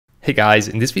Hey guys,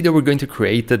 in this video we're going to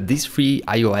create these three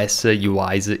iOS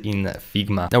UIs in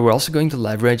Figma. Now we're also going to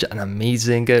leverage an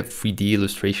amazing 3D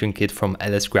illustration kit from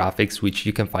LS Graphics, which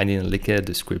you can find in the link in the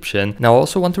description. Now I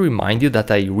also want to remind you that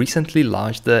I recently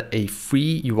launched a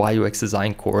free UI UX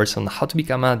design course on how to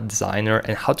become a designer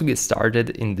and how to get started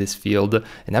in this field.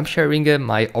 And I'm sharing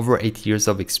my over 8 years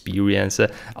of experience,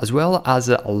 as well as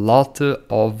a lot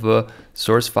of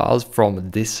source files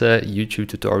from this YouTube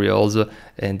tutorials,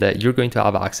 and you're going to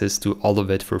have access to all of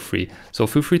it for free. So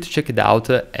feel free to check it out,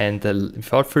 and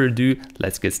without further ado,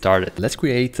 let's get started. Let's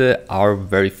create our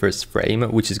very first frame,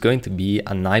 which is going to be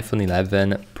an iPhone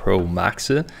 11 Pro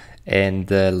Max. And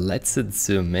let's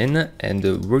zoom in,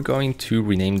 and we're going to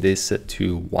rename this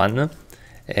to 1.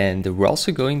 And we're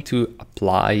also going to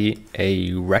apply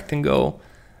a rectangle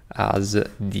as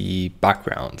the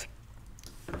background.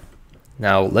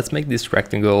 Now let's make this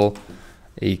rectangle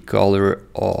a color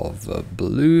of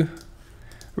blue.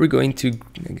 We're going to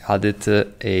add it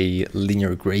a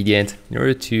linear gradient in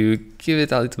order to give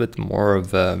it a little bit more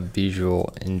of a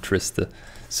visual interest.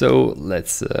 So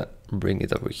let's bring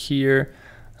it over here.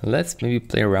 Let's maybe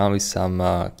play around with some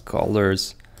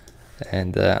colors,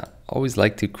 and always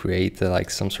like to create like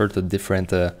some sort of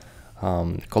different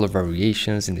color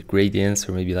variations in the gradients,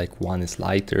 or maybe like one is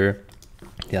lighter,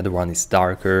 the other one is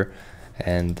darker.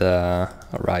 And all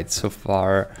right, so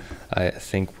far I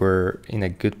think we're in a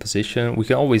good position. We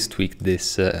can always tweak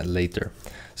this later.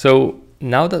 So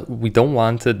now that we don't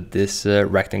want this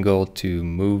rectangle to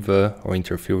move or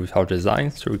interfere with our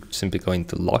design, so we're simply going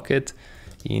to lock it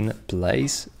in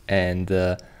place. And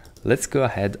let's go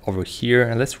ahead over here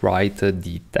and let's write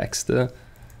the text.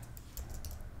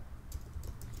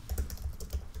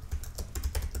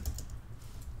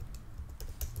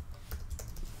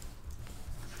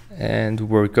 And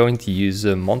we're going to use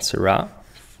Montserrat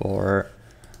for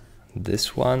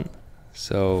this one.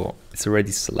 So it's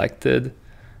already selected.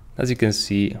 As you can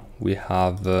see, we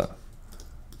have, or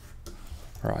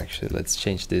actually let's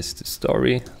change this to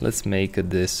story. Let's make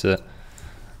this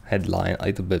headline a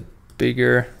little bit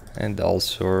bigger and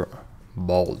also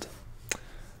bold.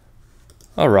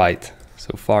 All right,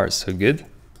 so far so good.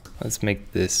 Let's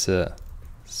make this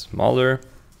smaller.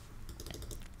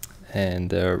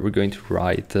 And we're going to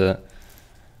write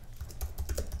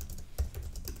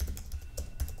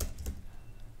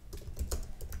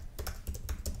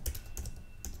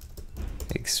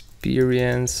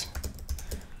experience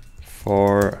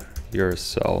for your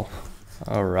soul.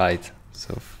 All right,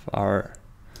 so far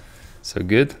so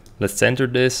good. Let's center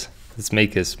this. Let's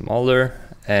make it smaller,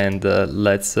 and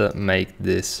let's make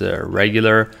this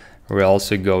regular. We're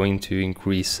also going to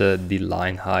increase the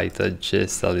line height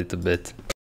just a little bit.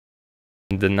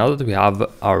 And now that we have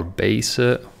our base,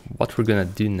 what we're gonna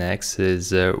do next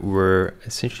is we're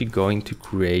essentially going to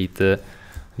create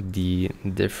the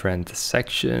different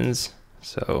sections.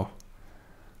 So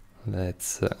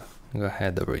let's go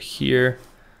ahead over here.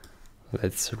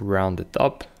 Let's round it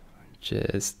up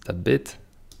just a bit.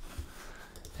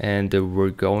 And we're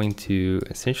going to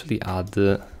essentially add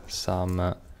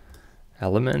some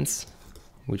elements,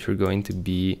 which are going to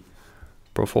be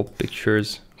profile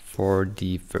pictures for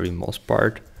the very most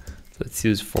part. So let's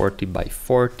use 40 by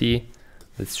 40.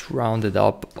 Let's round it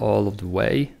up all of the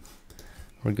way.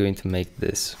 We're going to make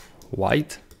this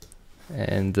white,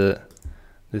 and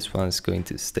this one is going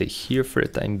to stay here for the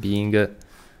time being.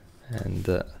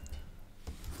 And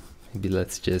maybe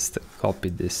let's just copy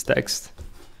this text.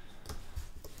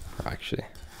 Or actually,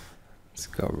 let's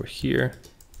go over here.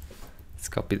 Let's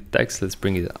copy the text. Let's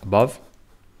bring it above.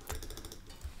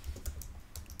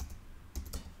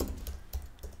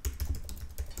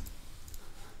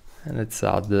 And let's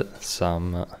add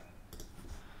some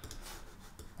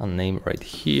a name right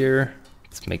here.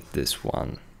 Let's make this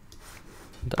one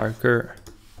darker.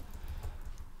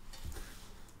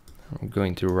 I'm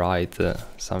going to write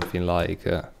something like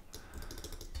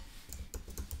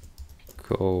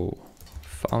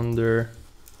co-founder.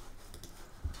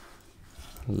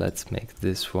 Let's make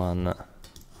this one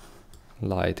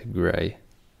light gray.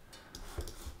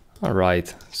 All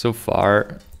right, so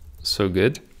far so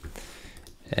good.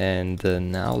 And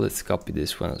now let's copy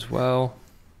this one as well.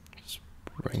 Just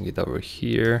bring it over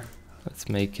here. Let's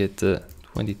make it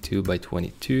 22 by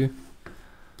 22.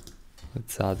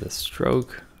 Let's add a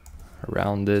stroke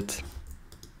around it.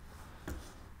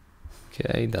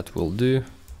 Okay, that will do.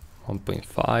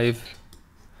 1.5.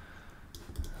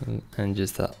 And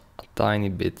just a tiny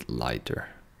bit lighter.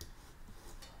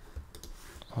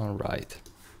 All right.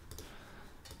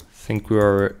 I think we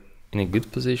are in a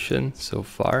good position so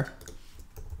far.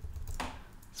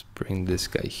 Bring this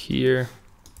guy here,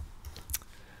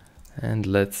 and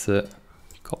let's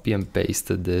copy and paste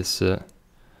this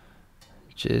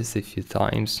just a few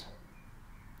times.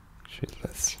 Actually,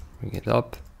 let's bring it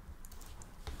up.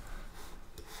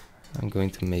 I'm going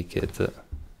to make it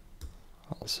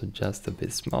also just a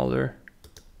bit smaller.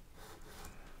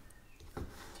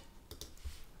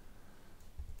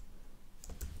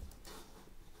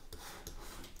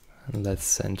 And let's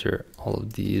center all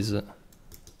of these.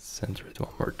 Center it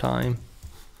one more time.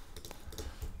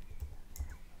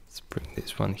 Let's bring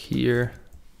this one here,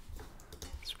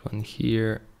 this one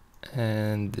here,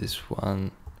 and this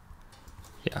one,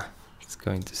 yeah, it's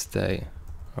going to stay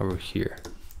over here.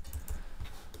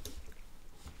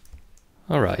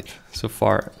 All right, so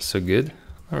far so good.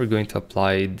 Now we're going to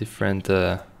apply different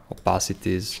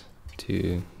opacities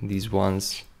to these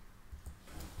ones.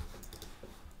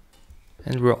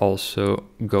 And we're also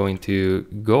going to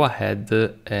go ahead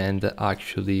and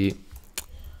actually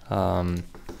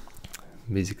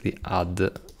basically add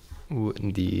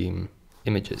the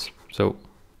images. So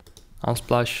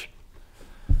Unsplash,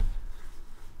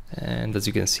 and as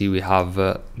you can see, we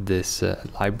have this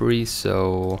library.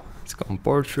 So let's go on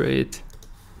portrait.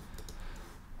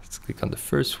 Let's click on the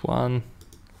first one.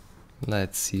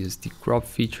 Let's use the crop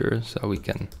feature so we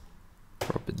can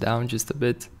crop it down just a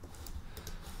bit.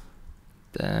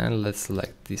 Then let's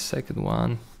select the second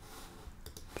one.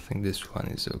 I think this one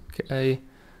is okay.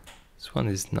 This one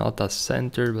is not as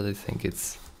centered, but I think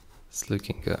it's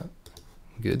looking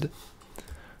good.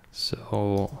 So,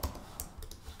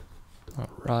 all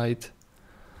right.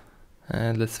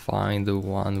 And let's find the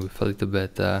one with a little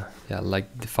bit, yeah,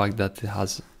 like the fact that it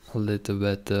has a little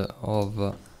bit of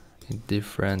a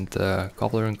different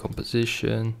color and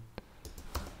composition.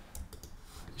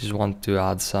 Just want to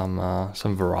add some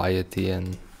variety,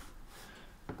 and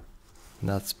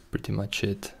that's pretty much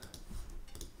it.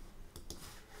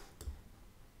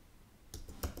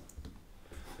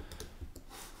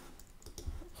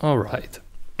 All right,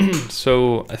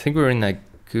 so I think we're in a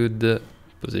good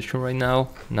position right now.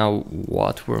 Now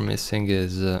what we're missing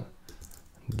is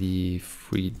the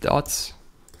 3 dots.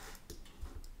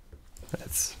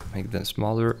 Let's make them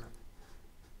smaller.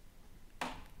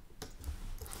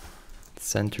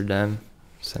 Center them,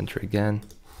 center again.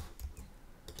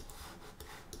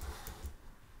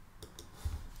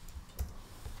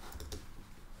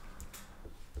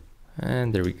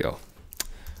 And there we go.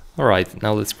 All right,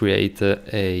 now let's create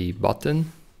a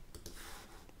button.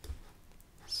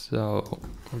 So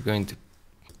we're going to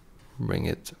bring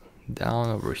it down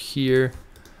over here.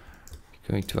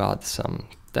 Going to add some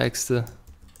text.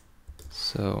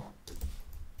 So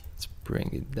let's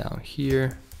bring it down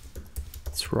here.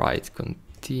 Let's write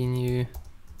continue.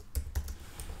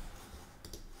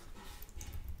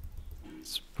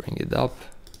 Let's bring it up.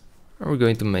 And we're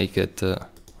going to make it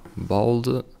bold.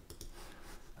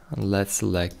 And let's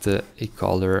select a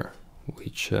color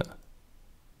which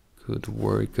could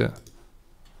work.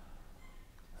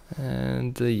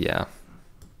 And yeah,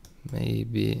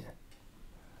 maybe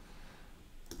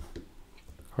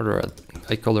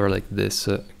a color like this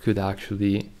could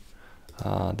actually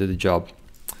do the job.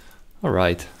 All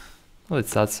right,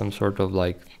 let's add some sort of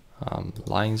like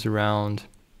lines around.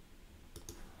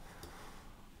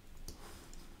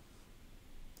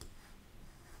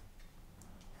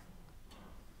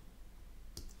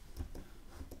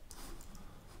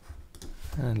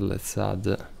 And let's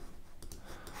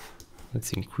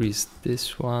increase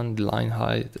this one, the line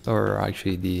height, or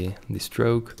actually the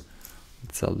stroke.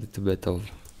 It's a little bit of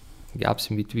gaps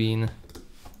in between,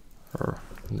 or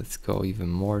let's go even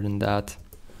more than that.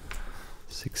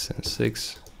 6 and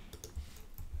 6.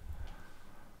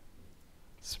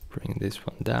 Let's bring this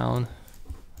one down,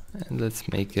 and let's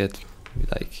make it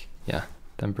like, yeah,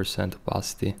 10%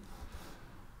 opacity,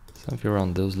 something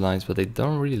around those lines. But I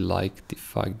don't really like the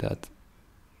fact that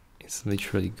it's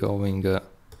literally going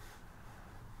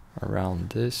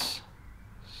around this,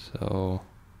 so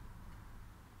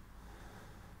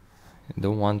I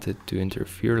don't want it to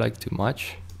interfere like too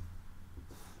much.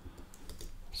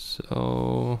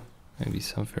 So maybe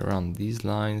something around these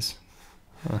lines.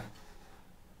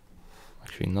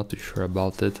 Actually not too sure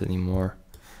about it anymore.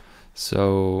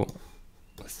 So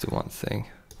let's do one thing.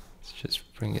 Let's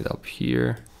just bring it up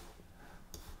here.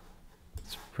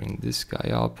 Let's bring this guy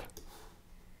up.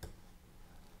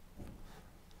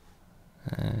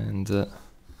 And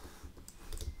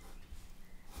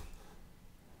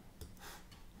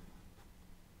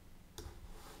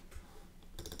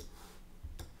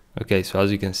okay, so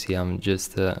as you can see, I'm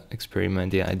just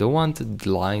experimenting. I don't want the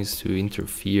lines to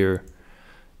interfere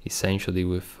essentially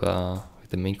with the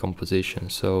main composition,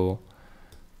 so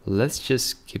let's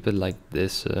just keep it like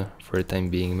this for the time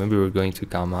being. Maybe we're going to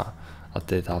come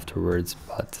update afterwards,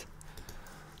 but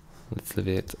let's leave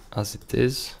it as it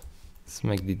is. Let's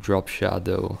make the drop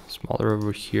shadow smaller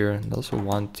over here, and also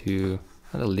want to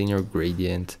add a linear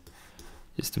gradient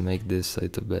just to make this a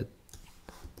little bit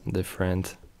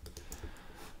different,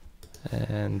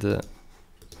 and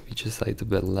just a little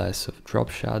bit less of drop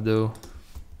shadow,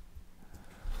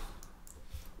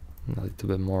 and a little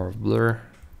bit more of blur.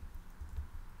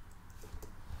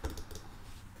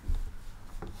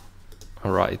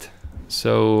 All right,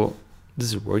 so this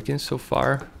is working so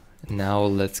far. Now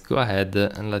let's go ahead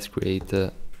and let's create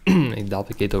a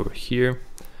duplicate over here.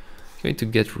 I'm going to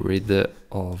get rid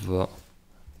of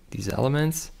these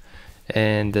elements,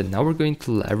 and now we're going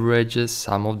to leverage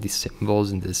some of the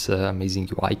symbols in this amazing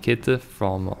UI kit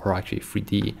from, or actually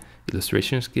 3D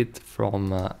illustrations kit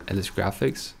from LS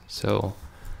Graphics. So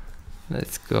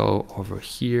let's go over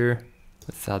here,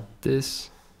 let's add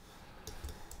this.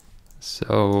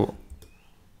 So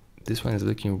this one is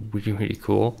looking really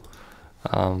cool.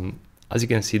 As you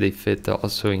can see, they fit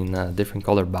also in different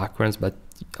color backgrounds, but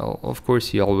of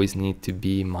course you always need to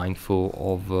be mindful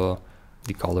of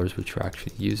the colors which you're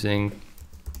actually using.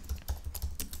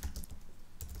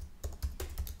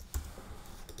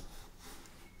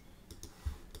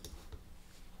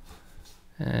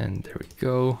 And there we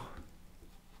go.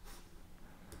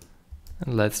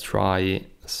 And let's try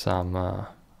some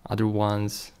other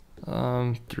ones.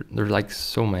 There are like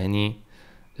so many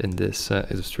in this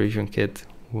illustration kit,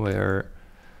 where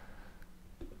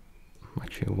I'm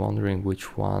actually wondering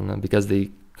which one, because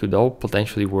they could all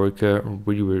potentially work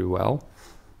really well.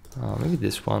 Maybe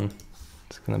this one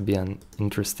is gonna be an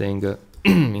interesting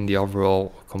in the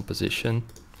overall composition.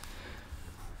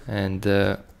 And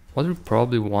what we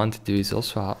probably want to do is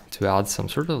also to add some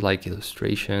sort of like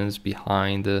illustrations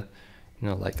behind, you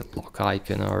know, like a lock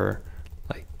icon or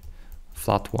like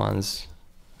flat ones,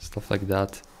 stuff like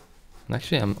that. And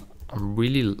actually, I'm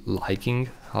really liking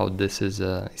how this is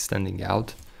standing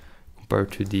out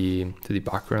compared to the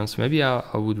background. So maybe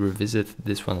I would revisit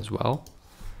this one as well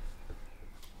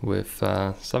with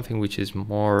something which is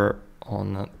more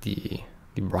on the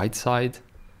bright side.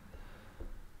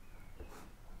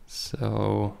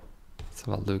 So let's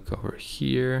have a look over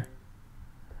here.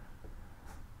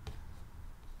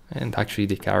 And actually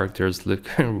the characters look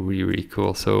really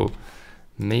cool. So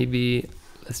maybe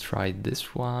let's try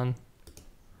this one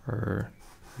or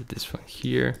this one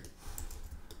here.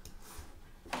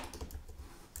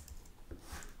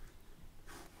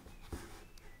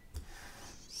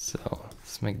 So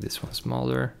let's make this one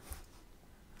smaller.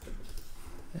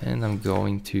 And I'm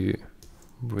going to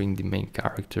bring the main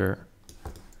character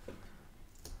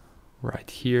right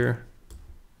here.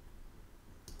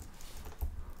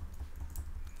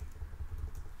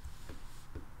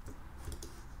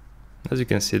 As you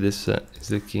can see, this is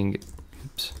looking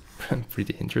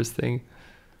pretty interesting.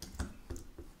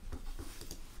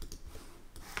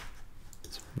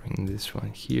 Let's bring this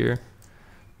one here.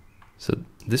 So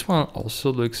this one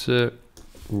also looks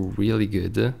really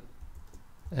good,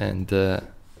 and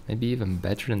maybe even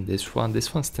better than this one.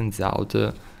 This one stands out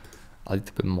a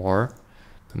little bit more.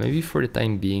 But maybe for the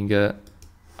time being,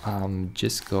 I'm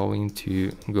just going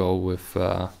to go with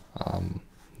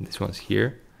these ones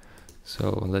here.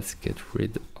 So let's get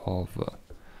rid of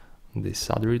this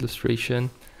other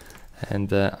illustration,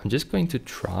 and I'm just going to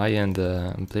try and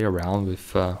play around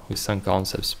with some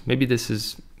concepts. Maybe this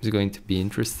is going to be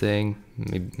interesting,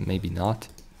 maybe not.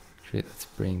 Actually, let's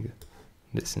bring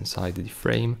this inside the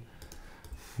frame.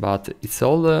 But it's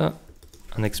all an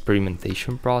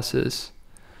experimentation process.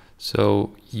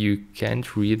 So you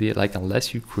can't really, like,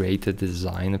 unless you created the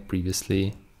design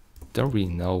previously, don't really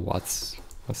know what's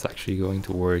actually going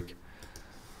to work.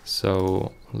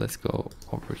 So let's go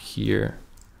over here.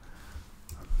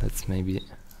 Let's maybe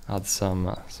add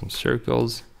some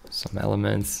circles, some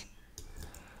elements.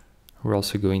 We're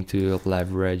also going to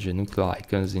leverage nucleo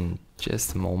icons in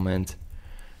just a moment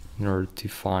in order to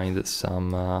find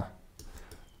some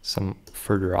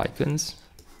further icons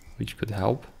which could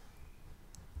help.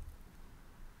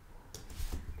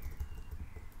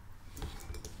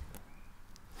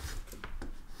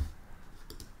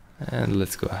 And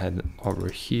let's go ahead over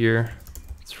here.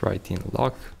 Let's write in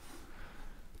lock.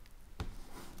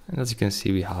 And as you can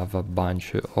see, we have a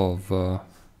bunch of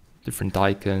different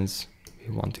icons.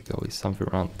 We want to go with something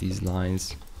around these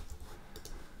lines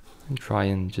and try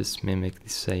and just mimic the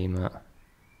same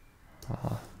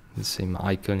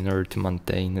icon in order to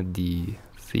maintain the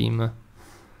theme.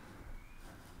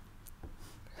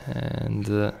 And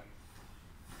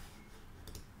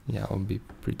yeah, that'll be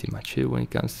pretty much it when it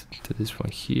comes to this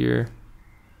one here.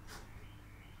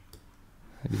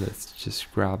 Maybe let's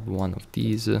just grab one of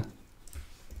these.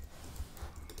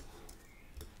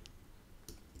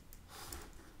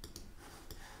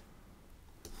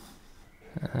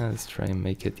 Let's try and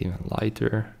make it even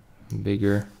lighter,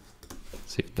 bigger,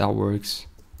 see if that works.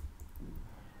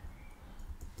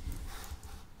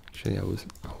 Actually, I will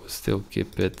still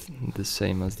keep it the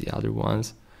same as the other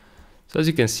ones. So as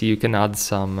you can see, you can add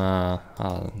some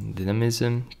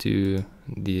dynamism to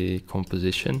the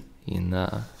composition in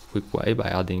a quick way by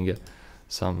adding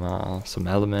some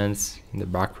elements in the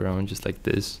background, just like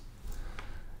this.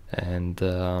 And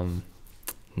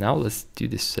now let's do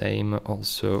the same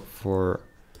also for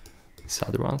this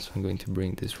other one. So I'm going to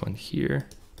bring this one here.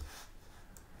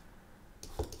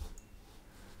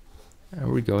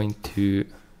 And we're going to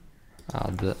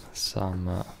add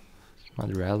some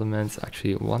other elements.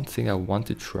 Actually, one thing I want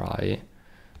to try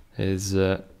is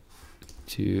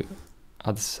to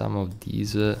add some of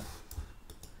these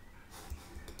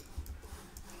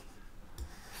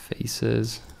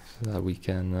faces so that we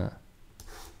can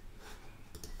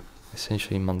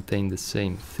essentially maintain the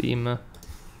same theme.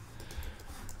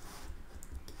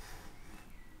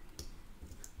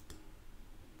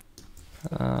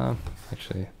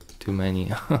 Actually, too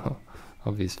many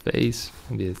of his face.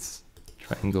 Maybe let's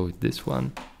try and go with this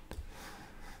one.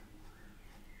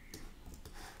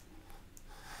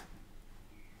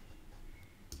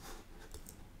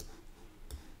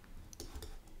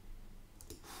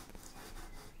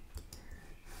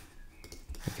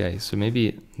 Okay, so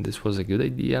maybe this was a good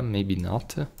idea, maybe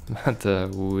not,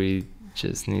 but we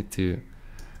just need to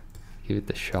give it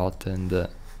a shot and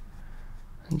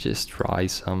just try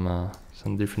some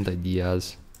different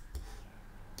ideas.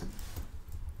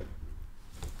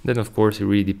 Then of course it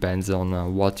really depends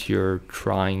on what you're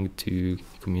trying to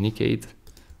communicate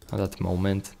at that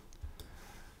moment,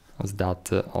 as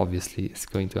that obviously is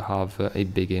going to have a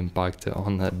big impact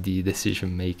on the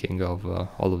decision making of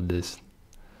all of this.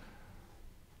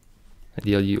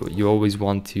 Ideally, you always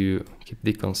want to keep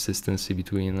the consistency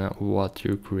between what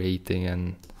you're creating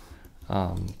and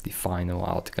the final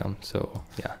outcome. So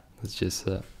yeah, that's just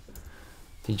the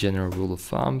general rule of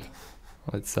thumb.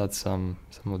 Let's add some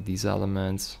of these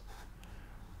elements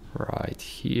right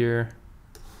here.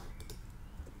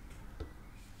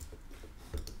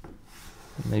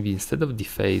 Maybe instead of the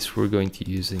face, we're going to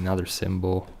use another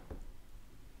symbol.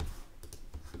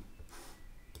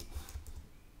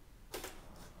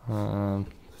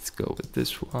 Let's go with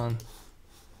this one.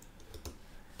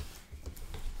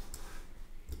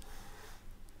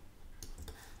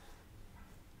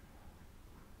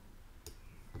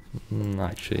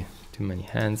 Actually, too many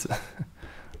hands.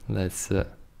 Let's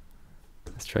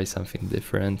try something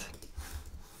different.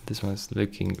 This one's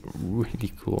looking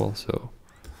really cool, so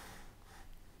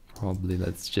probably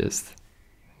let's just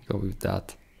go with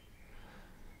that.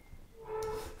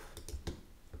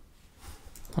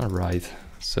 All right,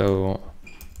 so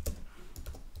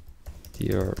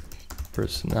your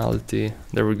personality,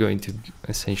 then we're going to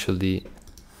essentially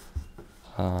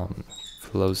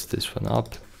close this one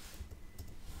up.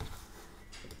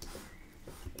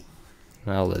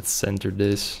 Now let's center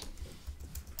this.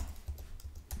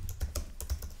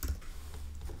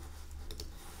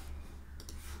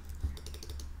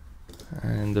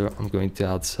 And I'm going to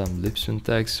add some Lipson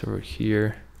text over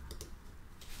here.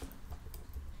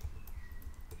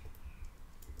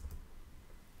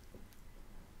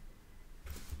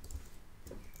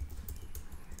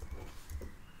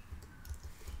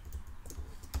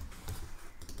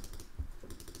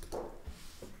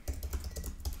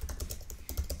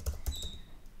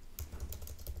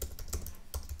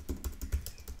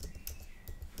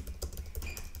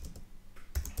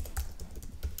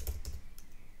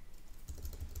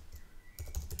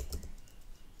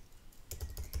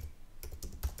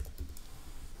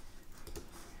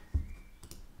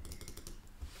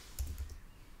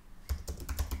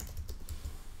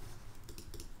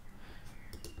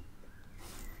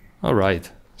 All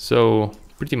right, so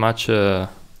pretty much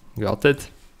got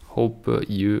it. Hope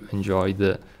you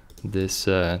enjoyed this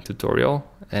tutorial,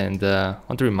 and I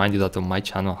want to remind you that on my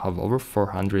channel I have over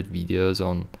 400 videos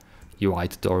on UI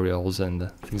tutorials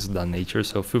and things of that nature,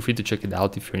 so feel free to check it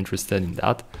out if you're interested in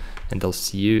that, and I'll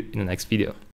see you in the next video.